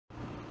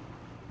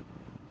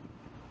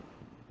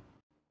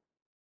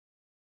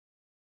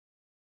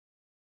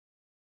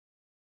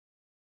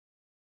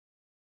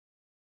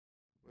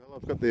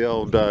I've got the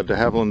old de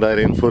Havilland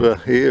 18 footer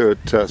here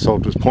at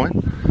Salters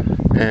Point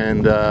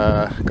and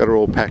got it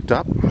all packed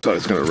up. So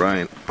it's going to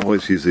rain. I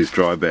always use these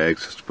dry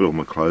bags just to put all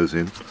my clothes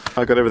in.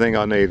 I've got everything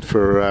I need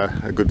for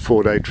a good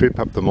 4-day trip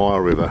up the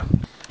Myall River.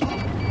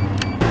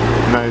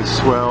 No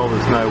swell,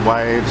 there's no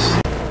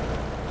waves.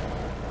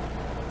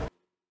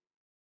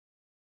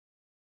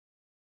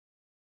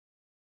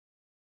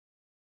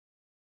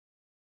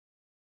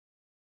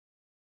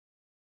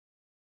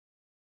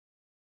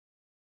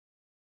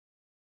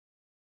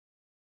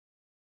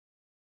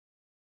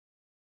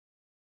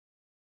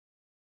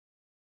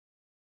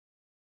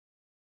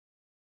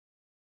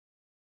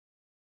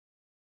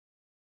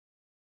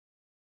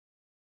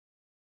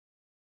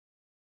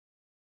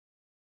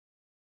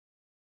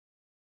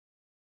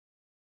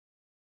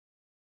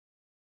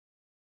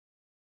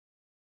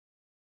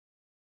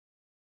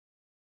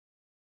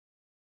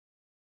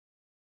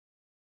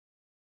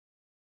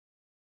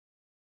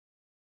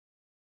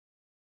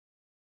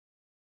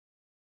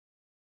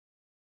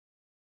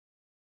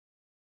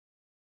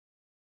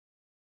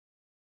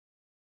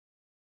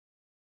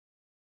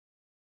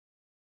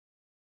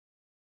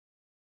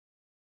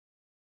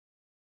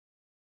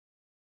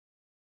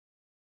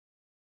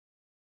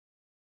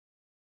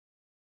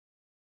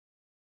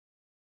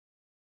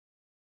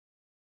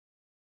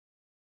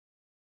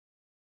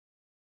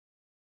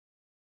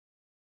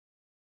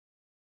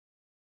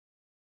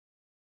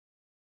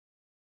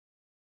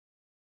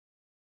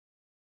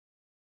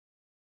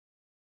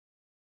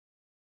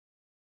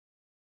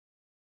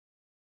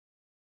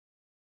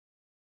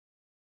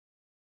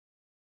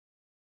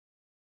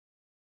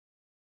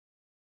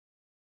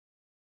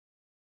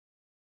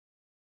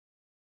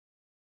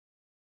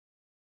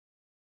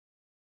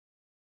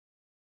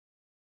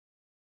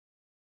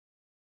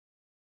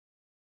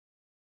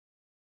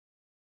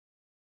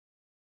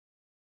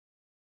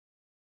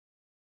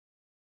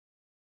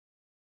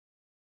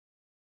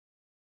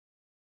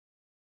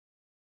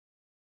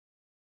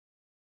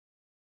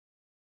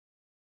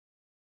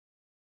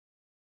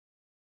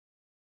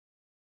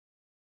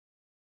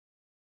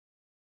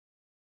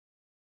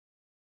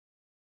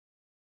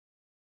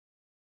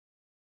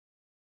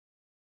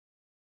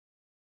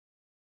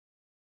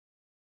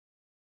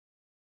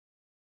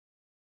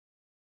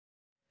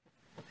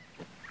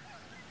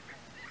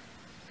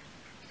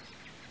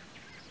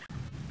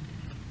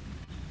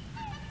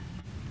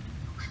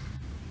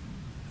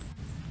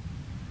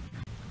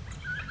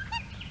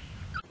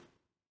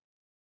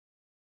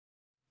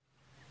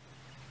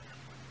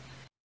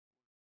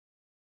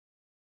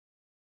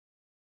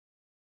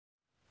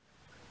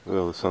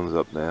 Well, the sun's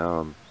up now.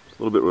 I'm a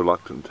little bit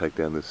reluctant to take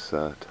down this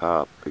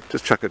tarp.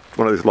 Just chuck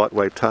one of these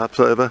lightweight tarps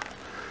over,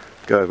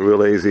 go over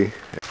real easy.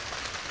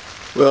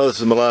 Well, this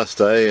is my last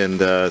day and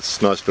it's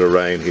a nice bit of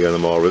rain here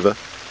on the Myall River.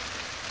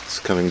 It's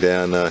coming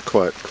down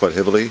quite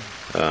heavily.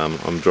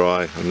 I'm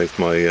dry underneath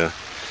my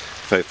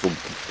faithful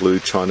blue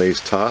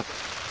Chinese tarp,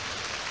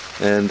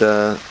 and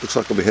looks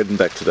like I'll be heading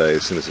back today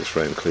as soon as this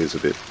rain clears a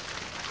bit.